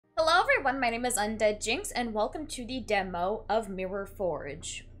Hello everyone, my name is undeadjinx and welcome to the demo of Mirror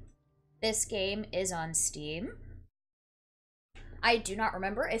Forge. This game is on Steam. I do not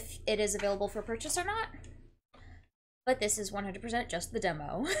remember if it is available for purchase or not, but this is 100% just the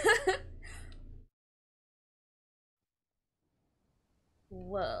demo.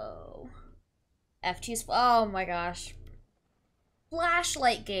 Whoa. FT's, oh my gosh.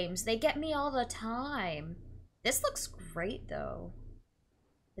 Flashlight games, they get me all the time. This looks great though.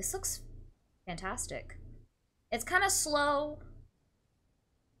 This looks fantastic. It's kind of slow.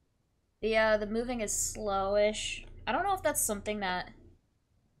 The moving is slowish. I don't know if that's something that...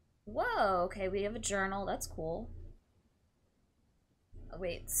 Whoa, okay, we have a journal. That's cool. Oh,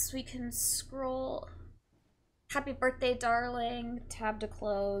 wait, so we can scroll. Happy birthday, darling. Tab to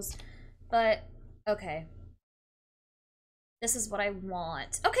close. But, okay. This is what I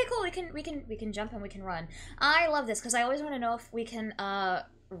want. Okay, cool. We can jump and we can run. I love this because I always want to know if we can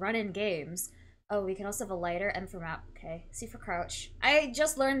run in games. Oh, we can also have a lighter. M for map. Okay. C for crouch. I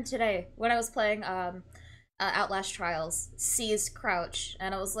just learned today when I was playing Outlast Trials. C is crouch,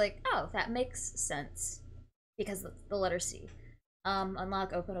 and I was like, oh, that makes sense because the letter C.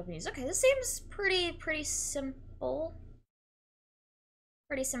 Unlock, open use. Okay, this seems pretty simple.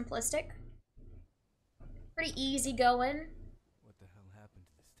 Pretty simplistic. Pretty easy going. What the hell happened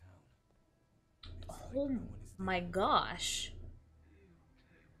to this town? Oh my gosh.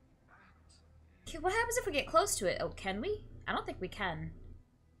 Okay, what happens if we get close to it? Oh, can we? I don't think we can.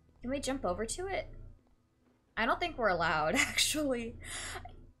 Can we jump over to it? I don't think we're allowed, actually.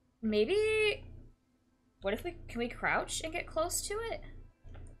 Maybe... What if can we crouch and get close to it?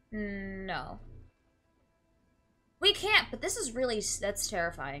 No. We can't, but this is really... That's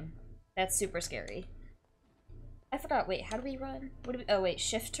terrifying. That's super scary. I forgot. Wait, how do we run? What do we... Oh, wait.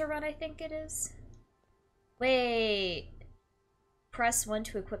 Shift to run, I think it is. Wait. Press 1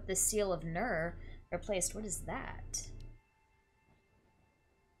 to equip the Seal of Nur. Replaced. What is that?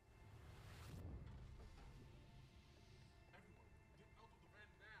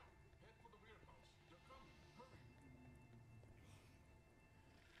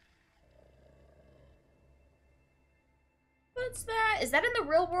 What's that? Is that in the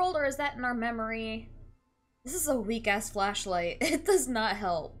real world or is that in our memory? This is a weak-ass flashlight. It does not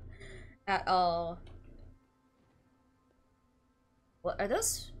help at all. What are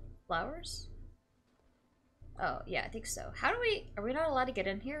those flowers? Oh, yeah, I think so. How do are we not allowed to get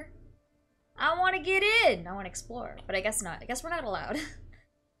in here? I want to get in! I want to explore, but I guess not. I guess we're not allowed.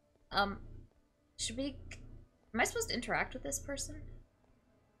 Should we... Am I supposed to interact with this person?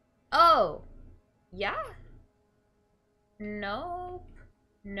 Oh! Yeah? Nope.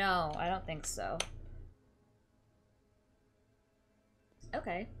 No, I don't think so.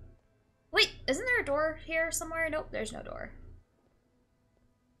 Okay. Wait, isn't there a door here somewhere? Nope, there's no door.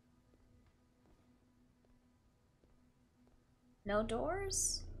 No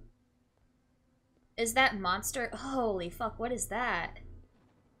doors? Is that monster? Holy fuck, what is that?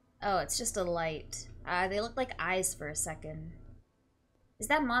 Oh, it's just a light. They look like eyes for a second. Is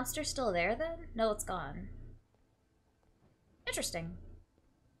that monster still there then? No, it's gone. Interesting.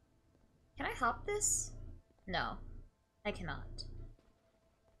 Can I hop this? No, I cannot.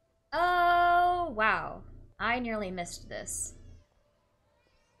 Oh, wow. I nearly missed this.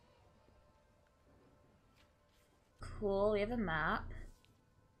 Cool, we have a map.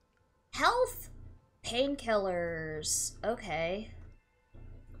 Health! Painkillers. Okay.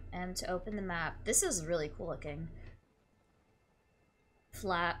 And to open the map. This is really cool looking.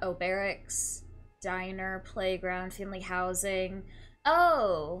 Flat, oh, barracks, diner, playground, family housing.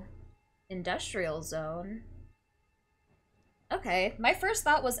 Oh! Industrial zone. Okay, my first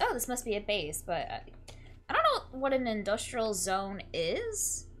thought was, oh, this must be a base, but I don't know what an industrial zone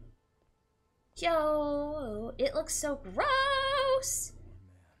is. Yo, it looks so gross! Oh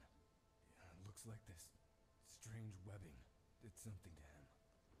man. Yeah, it looks like this strange webbing did something to him.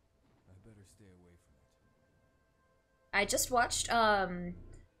 I better stay away from it. I just watched, I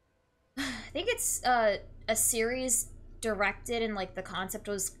think it's a series directed and like the concept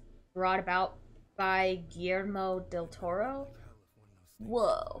was brought about by Guillermo del Toro.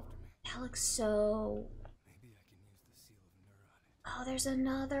 Whoa, that looks so... Maybe I can use the Seal of Nur on it. Oh, there's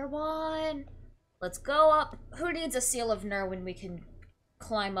another one! Let's go up. Who needs a Seal of Nur when we can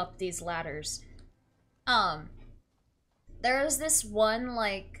climb up these ladders? There's this one,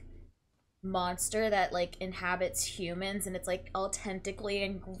 like, monster that, like, inhabits humans, and it's, like, all tentacly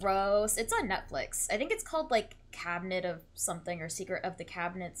and gross. It's on Netflix. I think it's called, like, Cabinet of something, or Secret of the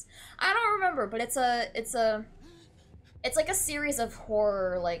Cabinets. I don't remember, but it's like a series of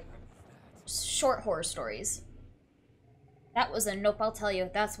horror, like, short horror stories. That was a nope, I'll tell you.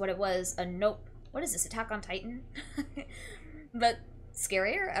 That's what it was. A nope. What is this, Attack on Titan? But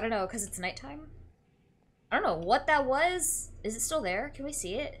scarier? I don't know, because it's nighttime? I don't know what that was. Is it still there? Can we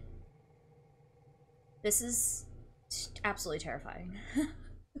see it? This is absolutely terrifying.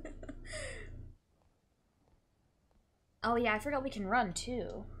 Oh yeah, I forgot we can run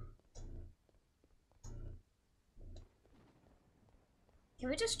too. Can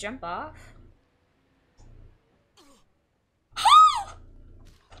we just jump off?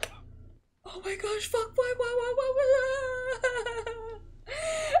 Oh my gosh, fuck, what?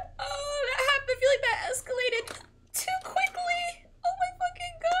 Oh, that happened. I feel like that escalated too quickly. Oh my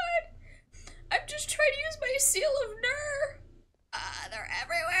fucking god. I'm just trying to use my seal of Ner. They're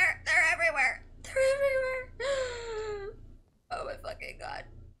everywhere. They're everywhere. They're everywhere. Oh my fucking god.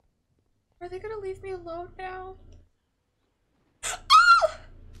 Are they gonna leave me alone now? Oh!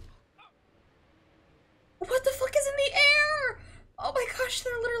 What the fuck is in the air? Oh my gosh,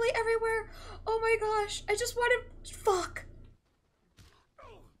 they're literally everywhere. Oh my gosh, I just want to... Fuck.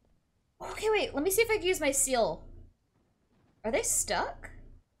 Okay, wait, let me see if I can use my seal. Are they stuck?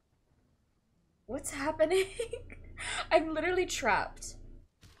 What's happening? I'm literally trapped.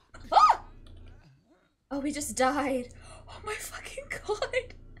 Ah! Oh, we just died. Oh my fucking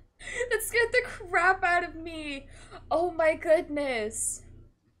god. That scared the crap out of me. Oh my goodness.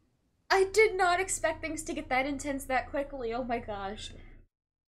 I did not expect things to get that intense that quickly. Oh my gosh.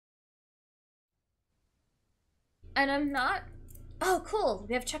 And I'm not... Oh, cool.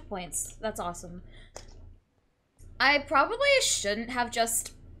 We have checkpoints. That's awesome. I probably shouldn't have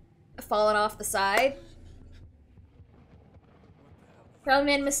just fallen off the side. Probably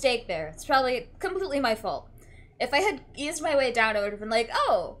made a mistake there. It's probably completely my fault. If I had eased my way down, I would have been like,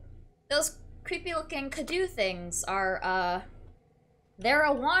 oh, those creepy looking Kadu things are, they're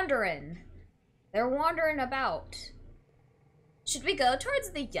a-wanderin'. They're wandering about. Should we go towards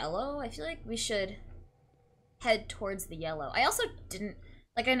the yellow? I feel like we should head towards the yellow. I also didn't,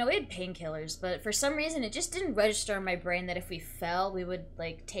 like, I know we had painkillers, but for some reason it just didn't register in my brain that if we fell, we would,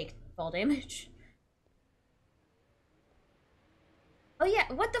 like, take fall damage. Oh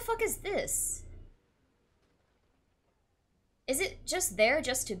yeah, what the fuck is this? Is it just there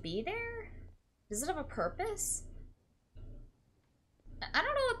just to be there? Does it have a purpose? I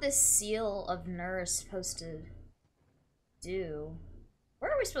don't know what this seal of Ner is supposed to do.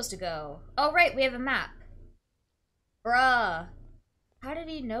 Where are we supposed to go? Oh right, we have a map. Bruh. How did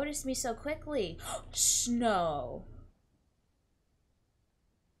he notice me so quickly? Snow.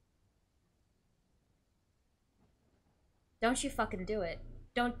 Don't you fucking do it.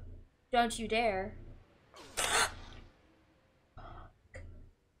 Don't you dare.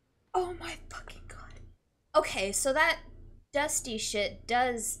 Oh my fucking god. Okay, so that dusty shit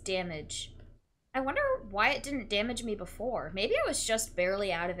does damage. I wonder why it didn't damage me before. Maybe I was just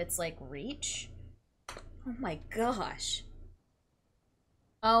barely out of its, like, reach? Oh my gosh.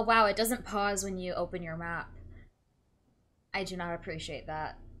 Oh wow, it doesn't pause when you open your map. I do not appreciate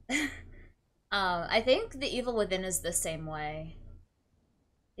that. I think the Evil Within is the same way.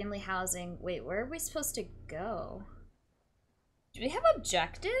 Family housing. Wait, where are we supposed to go? Do we have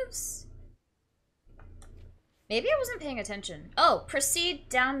objectives? Maybe I wasn't paying attention. Oh, proceed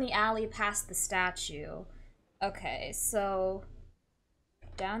down the alley past the statue. Okay, so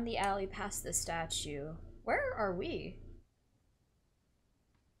down the alley past the statue. Where are we?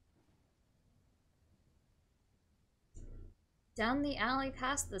 Down the alley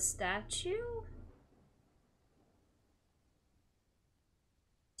past the statue?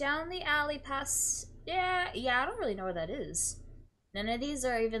 Down the alley past... Yeah, I don't really know where that is. None of these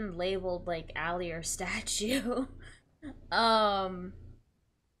are even labeled, like, alley or statue.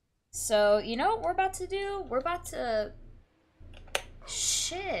 So, you know what we're about to do? We're about to...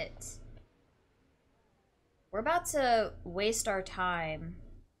 Shit. We're about to waste our time.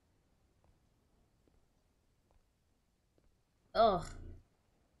 Ugh.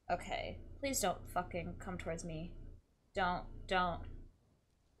 Okay. Please don't fucking come towards me. Don't.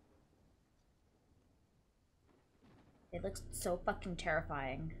 It looks so fucking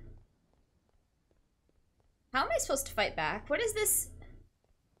terrifying. How am I supposed to fight back? What is this?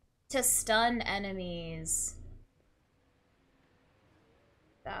 To stun enemies.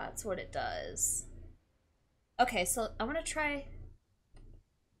 That's what it does. Okay, so I want to try...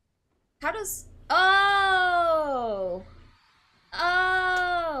 How does... Oh!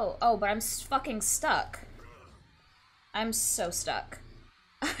 Oh, but I'm fucking stuck. I'm so stuck.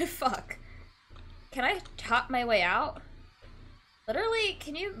 Fuck. Can I hop my way out? Literally,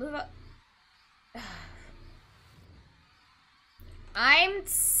 can you move up? I'm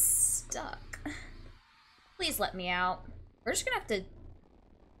stuck. Please let me out. We're just gonna have to...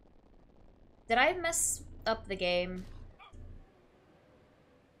 Did I mess up the game?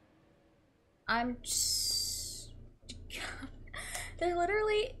 I'm just... They're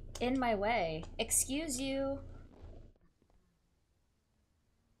literally in my way. Excuse you.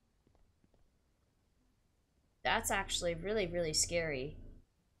 That's actually really, really scary.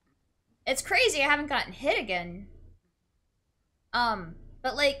 It's crazy I haven't gotten hit again.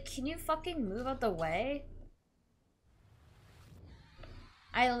 But like, can you fucking move out the way?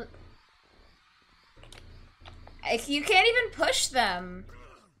 You can't even push them.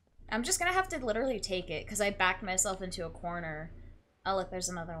 I'm just gonna have to literally take it because I backed myself into a corner. Oh look, there's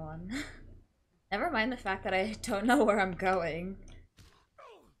another one. Never mind the fact that I don't know where I'm going.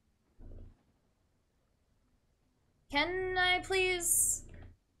 Can I please?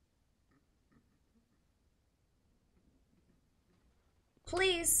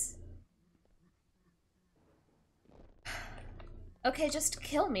 Please. Okay, just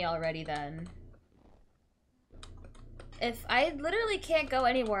kill me already then. If I literally can't go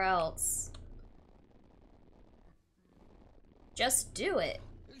anywhere else. Just do it.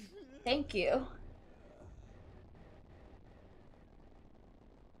 Thank you.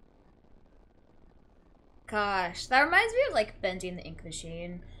 Gosh, that reminds me of like bending the ink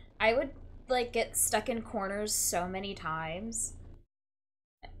machine. I would like get stuck in corners so many times.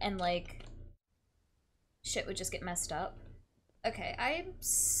 And like shit would just get messed up. Okay, I'm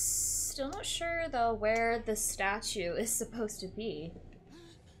still not sure though where the statue is supposed to be.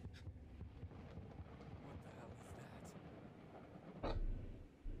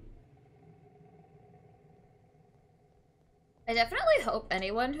 I definitely hope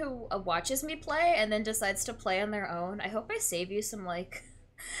anyone who watches me play and then decides to play on their own, I hope I save you some, like,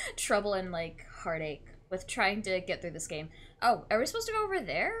 trouble and, like, heartache with trying to get through this game. Oh, are we supposed to go over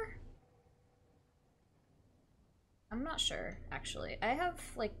there? I'm not sure, actually. I have,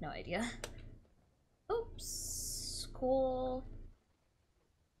 like, no idea. Oops. Cool.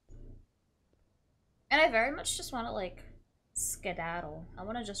 And I very much just want to, like, skedaddle. I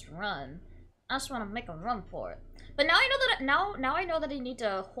want to just run. I just want to make a run for it. But now I know that now I know that I need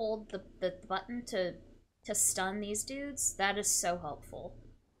to hold the button to stun these dudes. That is so helpful.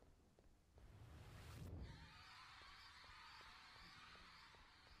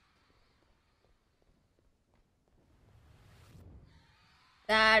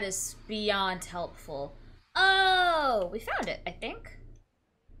 That is beyond helpful. Oh, we found it, I think.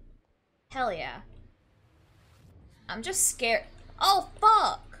 Hell yeah. I'm just scared. Oh,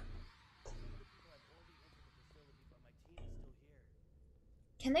 fuck!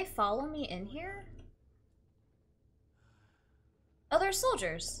 Can they follow me in here? Oh, they're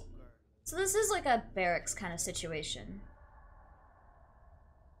soldiers. So this is like a barracks kind of situation.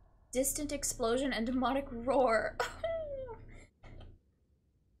 Distant explosion and demonic roar.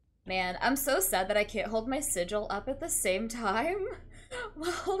 Man, I'm so sad that I can't hold my sigil up at the same time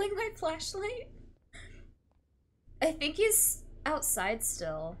while holding my flashlight. I think he's outside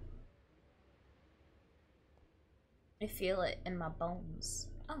still. I feel it in my bones.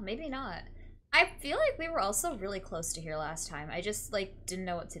 Oh, maybe not. I feel like we were also really close to here last time. I just, like, didn't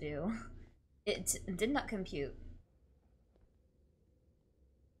know what to do. It did not compute.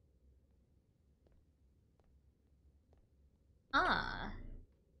 Ah.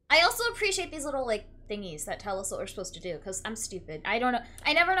 I also appreciate these little, like, thingies that tell us what we're supposed to do, because I'm stupid. I don't know.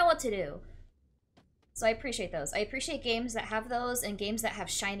 I never know what to do. So I appreciate those. I appreciate games that have those and games that have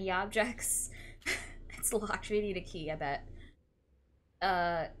shiny objects. It's locked. We need a key, I bet.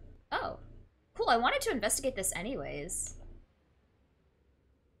 Oh. Cool, I wanted to investigate this anyways.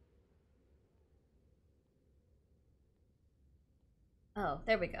 Oh,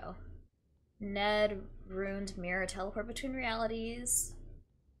 there we go. Ned ruined mirror teleport between realities.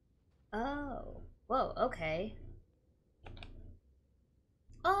 Oh. Whoa, okay.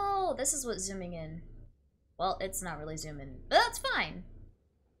 Oh, this is what zooming in. Well, it's not really zoom in, but that's fine.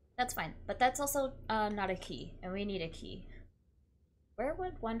 That's fine, but that's also not a key, and we need a key. Where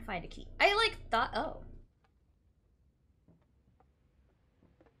would one find a key? I like thought, oh.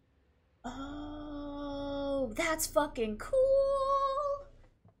 Oh, that's fucking cool.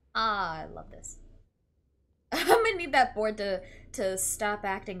 Ah, I love this. I'm gonna need that board to stop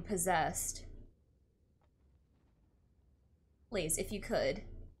acting possessed. Please, if you could.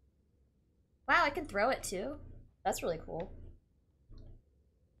 Wow, I can throw it too. That's really cool.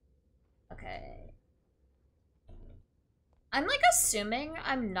 Okay. I'm like assuming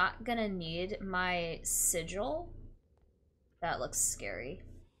I'm not gonna need my sigil. That looks scary.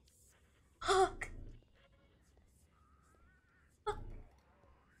 Fuck!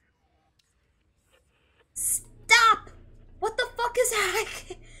 Stop! fuck is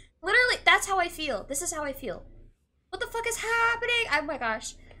happening? Literally, that's how I feel. This is how I feel. What the fuck is happening? Oh my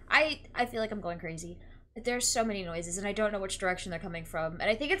gosh. I feel like I'm going crazy. There's so many noises and I don't know which direction they're coming from. And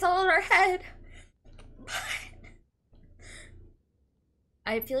I think it's all in our head. But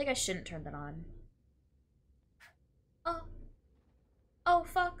I feel like I shouldn't turn that on. Oh. Oh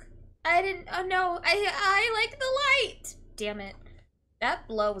fuck. I didn't, oh no. I like the light. Damn it. That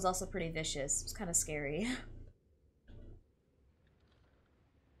blow was also pretty vicious. It was kind of scary.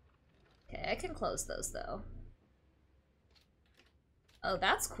 Okay, I can close those though. Oh,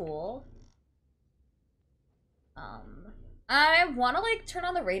 that's cool. I want to like turn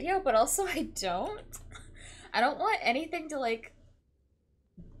on the radio, but also I don't. I don't want anything to like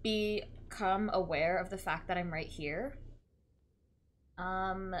become aware of the fact that I'm right here.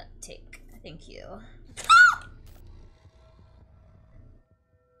 Take. Thank you.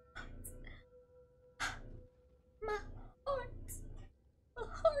 My heart. My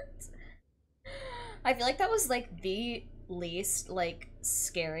heart. I feel like that was like the least like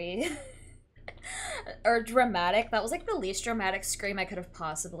scary or dramatic. That was like the least dramatic scream I could have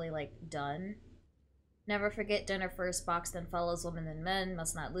possibly like done. Never forget dinner first, box then follows, woman then men.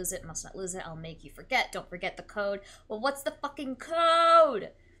 Must not lose it, must not lose it. I'll make you forget. Don't forget the code. Well, what's the fucking code?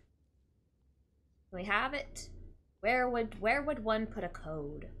 Do we have it? Where would one put a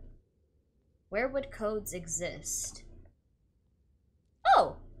code? Where would codes exist?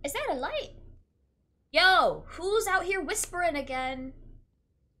 Oh, is that a light? Yo, who's out here whispering again?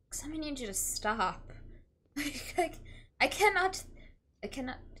 Cause I'm gonna need you to stop. I cannot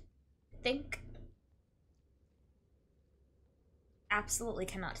think. Absolutely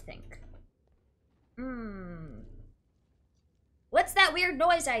cannot think. What's that weird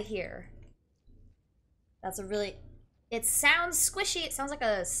noise I hear? That's a really... It sounds squishy. It sounds like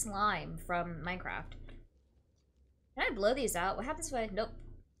a slime from Minecraft. Can I blow these out? What happens if I... Nope.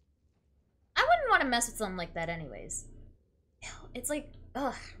 I wouldn't want to mess with something like that anyways. It's like,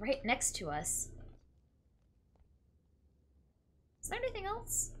 ugh, right next to us. Is there anything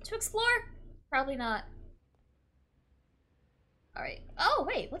else to explore? Probably not. Alright. Oh,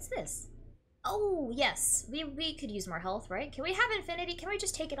 wait, what's this? Oh, yes. We could use more health, right? Can we have infinity? Can we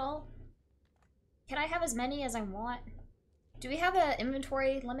just take it all? Can I have as many as I want? Do we have an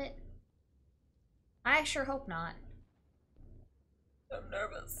inventory limit? I sure hope not. I'm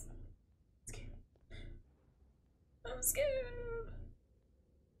nervous. I'm scared.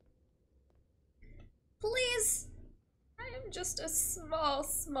 Please. I am just a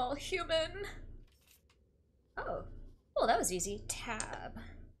small human. Oh. Oh, that was easy. Tab.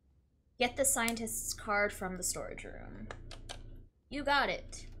 Get the scientist's card from the storage room. You got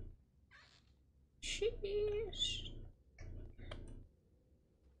it. Sheesh.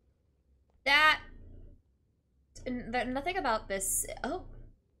 Nothing about this. Oh.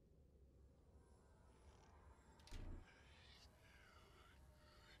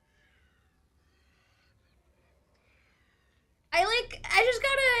 I just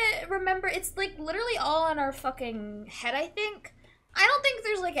gotta remember, it's like literally all in our fucking head, I think. I don't think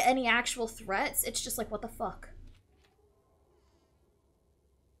there's like any actual threats. It's just like, what the fuck?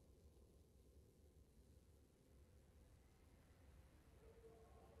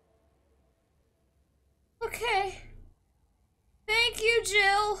 Okay. Thank you,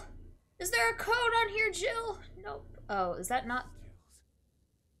 Jill. Is there a code on here, Jill? Nope. Oh, is that not?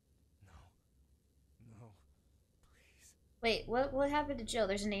 No, please. Wait, what happened to Jill?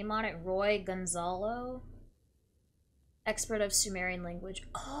 There's a name on it, Roy Gonzalo. Expert of Sumerian language.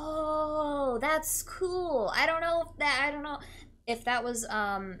 Oh, that's cool. I don't know if that was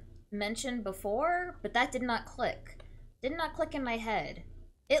mentioned before, but that did not click. Did not click in my head.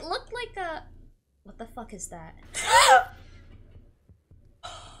 It looked like a... What the fuck is that?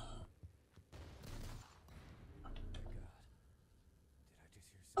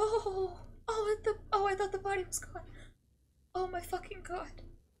 I thought the body was gone. Oh my fucking god.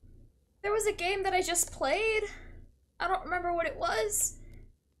 There was a game that I just played. I don't remember what it was.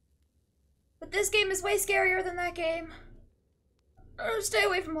 But this game is way scarier than that game. Stay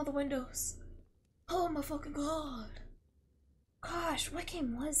away from all the windows. Oh my fucking god. Gosh, what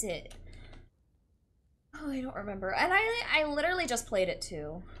game was it? Oh, I don't remember. And I literally just played it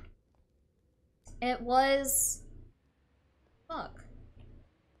too. It was... Fuck.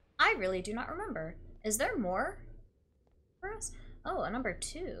 I really do not remember. Is there more for us? Oh, a number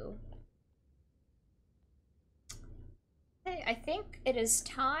 2. Hey, I think it is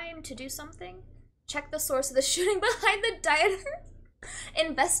time to do something. Check the source of the shooting behind the diner.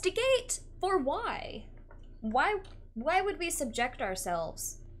 Investigate? For why? Why would we subject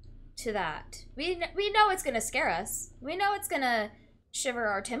ourselves to that. We know it's gonna scare us. We know it's gonna shiver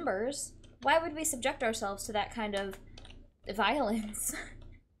our timbers. Why would we subject ourselves to that kind of violence?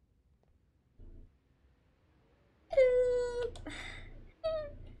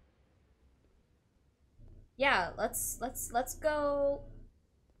 Yeah, let's go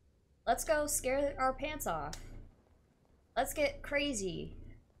scare our pants off. Let's get crazy.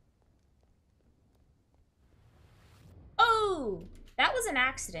 Oh, that was an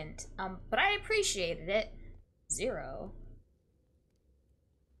accident. But I appreciated it. 0.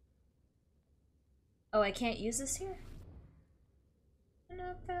 Oh, I can't use this here? I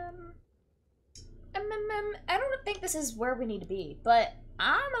don't think this is where we need to be, but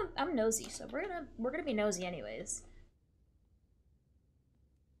I'm nosy, so we're gonna be nosy anyways.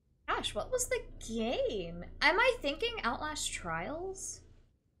 Gosh, what was the game? Am I thinking Outlast Trials?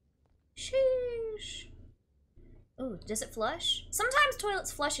 Sheesh. Ooh, does it flush? Sometimes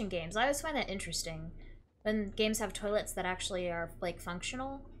toilets flush in games. I always find that interesting. When games have toilets that actually are, like,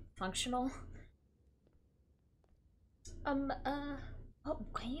 functional. What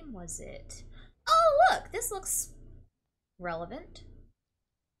game was it? Oh, look! This looks relevant.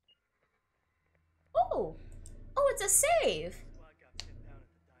 Oh! Oh, it's a save!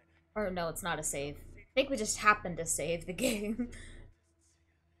 Or no, it's not a save. I think we just happened to save the game.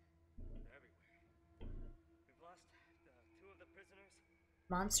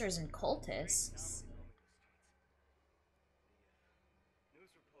 Monsters and cultists.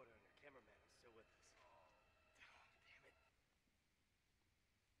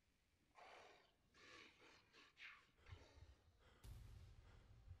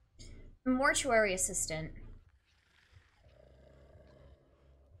 Mortuary assistant.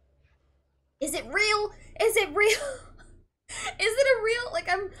 Is it real? Is it real? Is it a real? Like,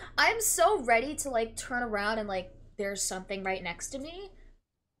 I'm so ready to, like, turn around and, like, there's something right next to me.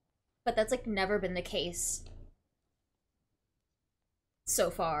 But that's, like, never been the case so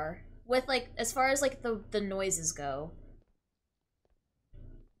far. With, like, as far as, like, the noises go.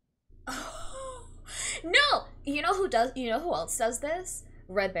 Oh. No! You know who else does this?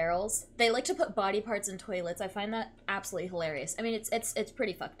 Red Barrels. They like to put body parts in toilets. I find that absolutely hilarious. I mean, it's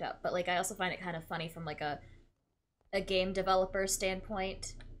pretty fucked up, but, like, I also find it kind of funny from, like, a game developer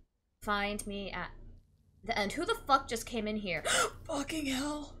standpoint. Find me at the end. Who the fuck just came in here? Fucking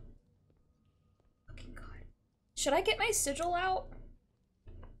hell. Fucking god. Should I get my sigil out?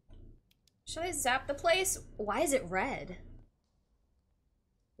 Should I zap the place? Why is it red?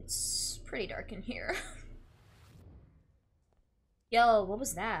 It's pretty dark in here. Yo, what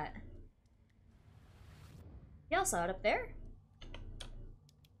was that? Y'all saw it up there?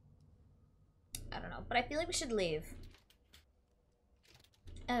 I don't know, but I feel like we should leave.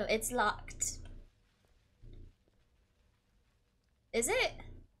 Oh, it's locked. Is it?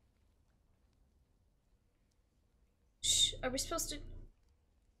 Shh, are we supposed to...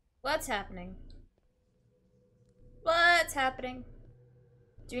 What's happening? What's happening?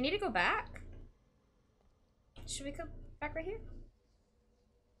 Do we need to go back? Should we go back right here?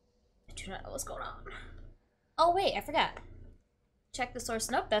 I do not know what's going on. Oh wait, I forgot. Check the source.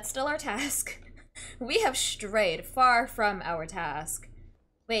 Nope, that's still our task. We have strayed far from our task.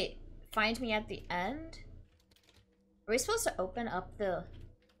 Wait, find me at the end? Are we supposed to open up the...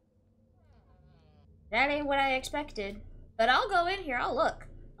 That ain't what I expected. But I'll go in here, I'll look.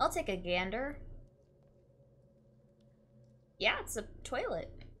 I'll take a gander. Yeah, it's a toilet.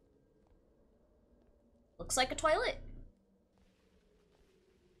 Looks like a toilet.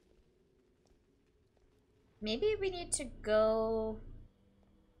 Maybe we need to go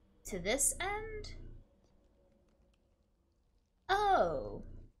to this end? Oh.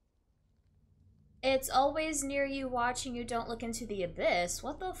 It's always near you watching you, don't look into the abyss.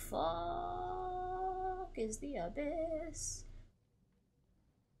 What the fuck is the abyss?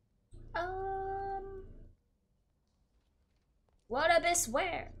 What abyss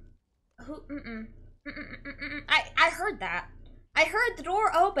where? Who, I heard that. I heard the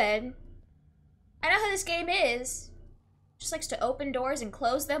door open. I know how this game is. Just likes to open doors and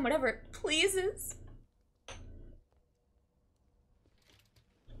close them whenever it pleases.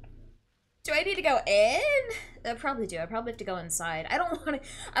 Do I need to go in? I probably do. I probably have to go inside. I don't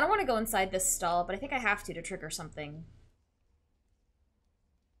want to go inside this stall, but I think I have to trigger something.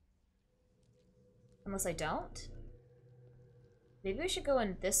 Unless I don't? Maybe we should go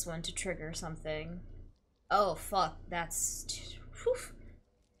in this one to trigger something. Oh, fuck. That's... Whew.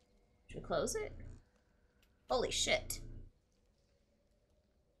 Should we close it? Holy shit.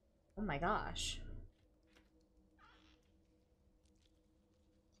 Oh my gosh.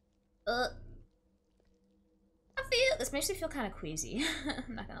 I feel This makes me feel kind of queasy.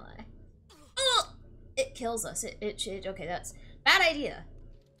 I'm not gonna lie. Oh! It kills us. Okay, that's... Bad idea.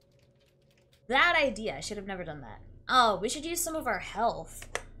 Bad idea. I should have never done that. Oh, we should use some of our health.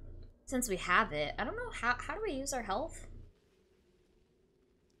 Since we have it. I don't know, how do we use our health?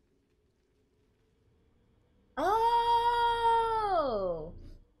 Oh!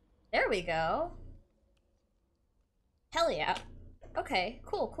 There we go. Hell yeah. Okay,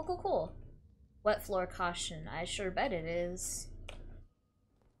 cool. Wet floor caution. I sure bet it is.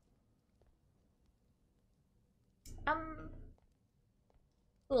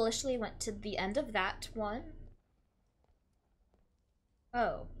 Foolishly went to the end of that one.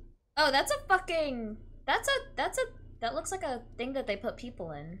 Oh. Oh, that's a fucking... That looks like a thing that they put people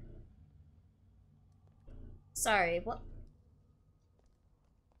in. Sorry, what?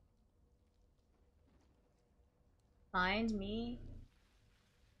 Find me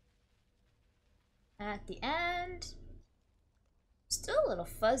at the end. Still a little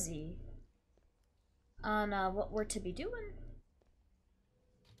fuzzy on what we're to be doing.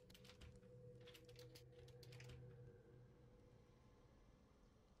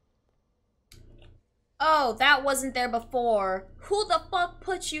 Oh, that wasn't there before. Who the fuck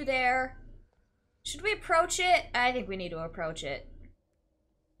put you there? Should we approach it? I think we need to approach it.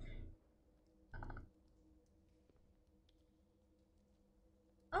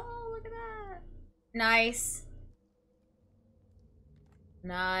 Oh, look at that. Nice.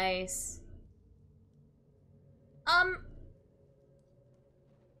 Nice.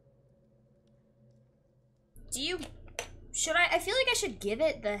 Do you... Should I feel like I should give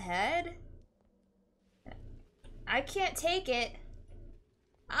it the head? I can't take it.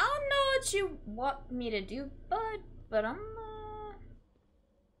 I don't know what you want me to do, bud, but I'm,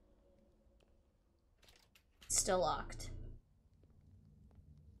 still locked.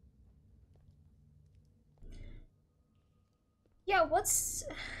 Yeah,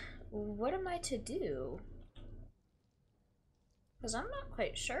 what am I to do? Because I'm not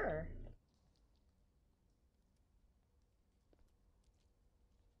quite sure.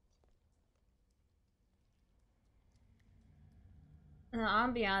 The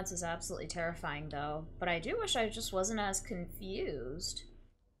ambiance is absolutely terrifying, though. But I do wish I just wasn't as confused.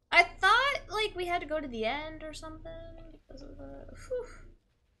 I thought, like, we had to go to the end or something because of the... Whew.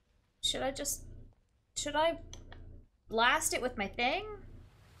 Should I blast it with my thing?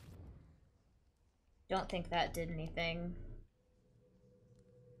 Don't think that did anything.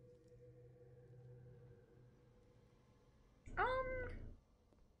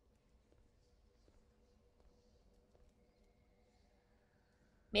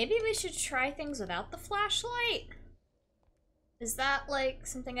 Maybe we should try things without the flashlight? Is that, like,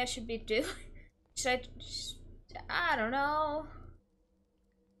 something I should be doing? Should I don't know.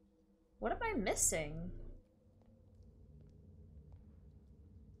 What am I missing?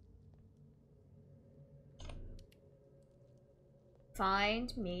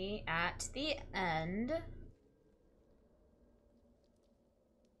 Find me at the end.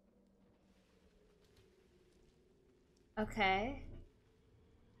 Okay.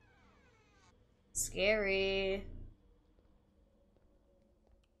 Scary.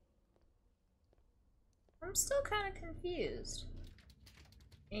 I'm still kind of confused.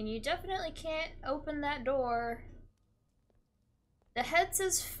 And you definitely can't open that door. The head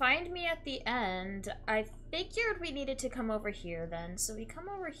says, find me at the end. I figured we needed to come over here then, so we come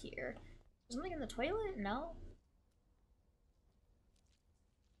over here. Is something in the toilet? No.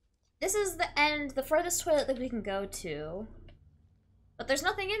 This is the end, the furthest toilet that we can go to. But there's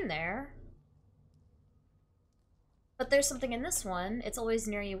nothing in there. But there's something in this one. It's always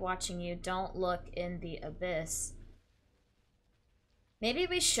near you, watching you. Don't look in the abyss. Maybe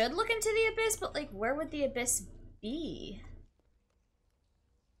we should look into the abyss, but, like, where would the abyss be?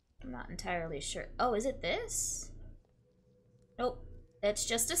 I'm not entirely sure. Oh, is it this? Nope. It's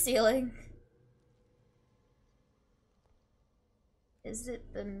just a ceiling. Is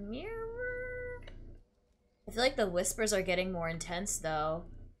it the mirror? I feel like the whispers are getting more intense, though.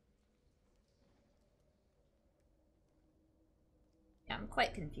 Yeah, I'm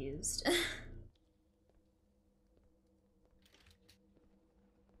quite confused.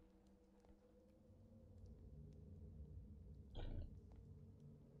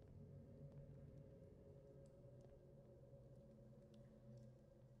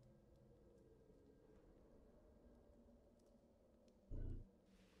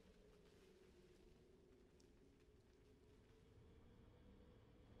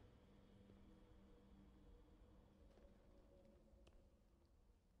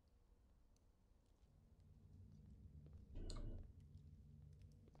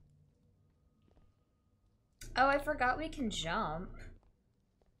 Oh, I forgot we can jump.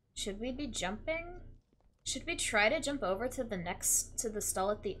 Should we be jumping? Should we try to jump over to the stall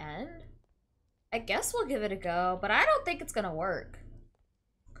at the end? I guess we'll give it a go, but I don't think it's gonna work.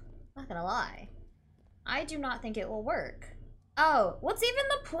 Not gonna lie. I do not think it will work. Oh, what's even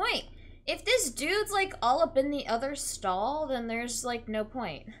the point? If this dude's like all up in the other stall, then there's like no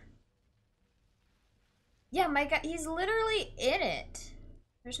point. Yeah, my god, he's literally in it.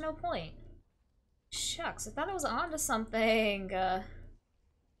 There's no point. Shucks, I thought I was onto something.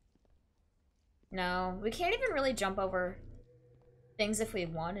 No, we can't even really jump over things if we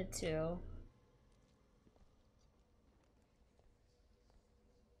wanted to.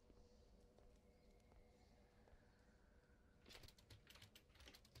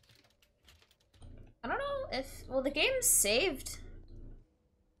 I don't know if, well, the game's saved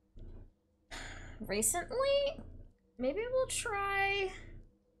recently. Maybe we'll try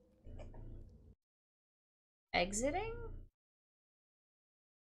exiting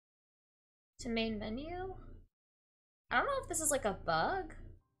to main menu. I don't know if this is like a bug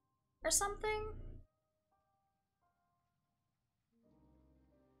or something.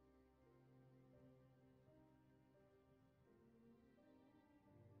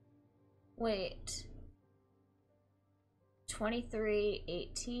 Wait.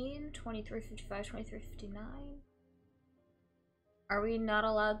 23:18, 23:55, 23:59. Are we not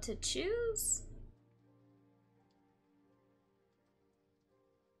allowed to choose?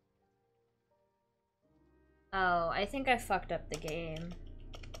 Oh, I think I fucked up the game.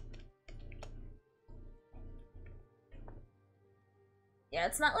 Yeah,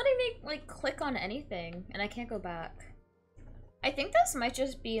 it's not letting me, like, click on anything, and I can't go back. I think this might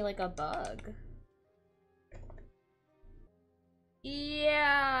just be, like, a bug.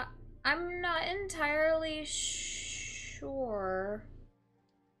 Yeah, I'm not entirely sure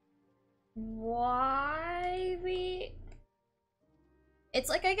why we... It's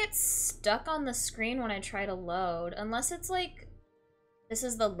like I get stuck on the screen when I try to load, unless it's like, this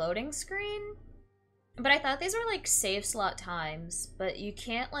is the loading screen? But I thought these were like save slot times, but you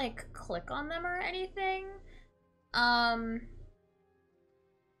can't like click on them or anything. I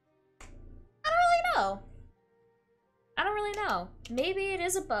don't really know. I don't really know. Maybe it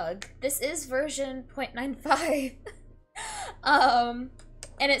is a bug. This is version 0.95.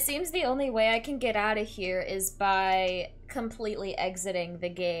 And it seems the only way I can get out of here is by completely exiting the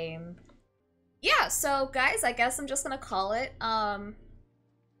game. Yeah, so guys, I guess I'm just gonna call it.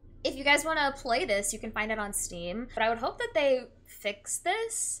 If you guys want to play this, you can find it on Steam. But I would hope that they fix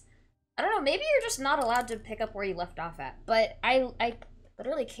this. I don't know, maybe you're just not allowed to pick up where you left off at. But I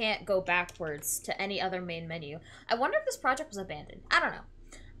literally can't go backwards to any other main menu. I wonder if this project was abandoned. I don't know.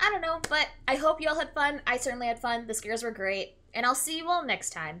 I don't know, but I hope you all had fun. I certainly had fun. The scares were great. And I'll see you all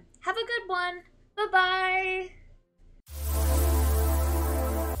next time. Have a good one. Bye-bye.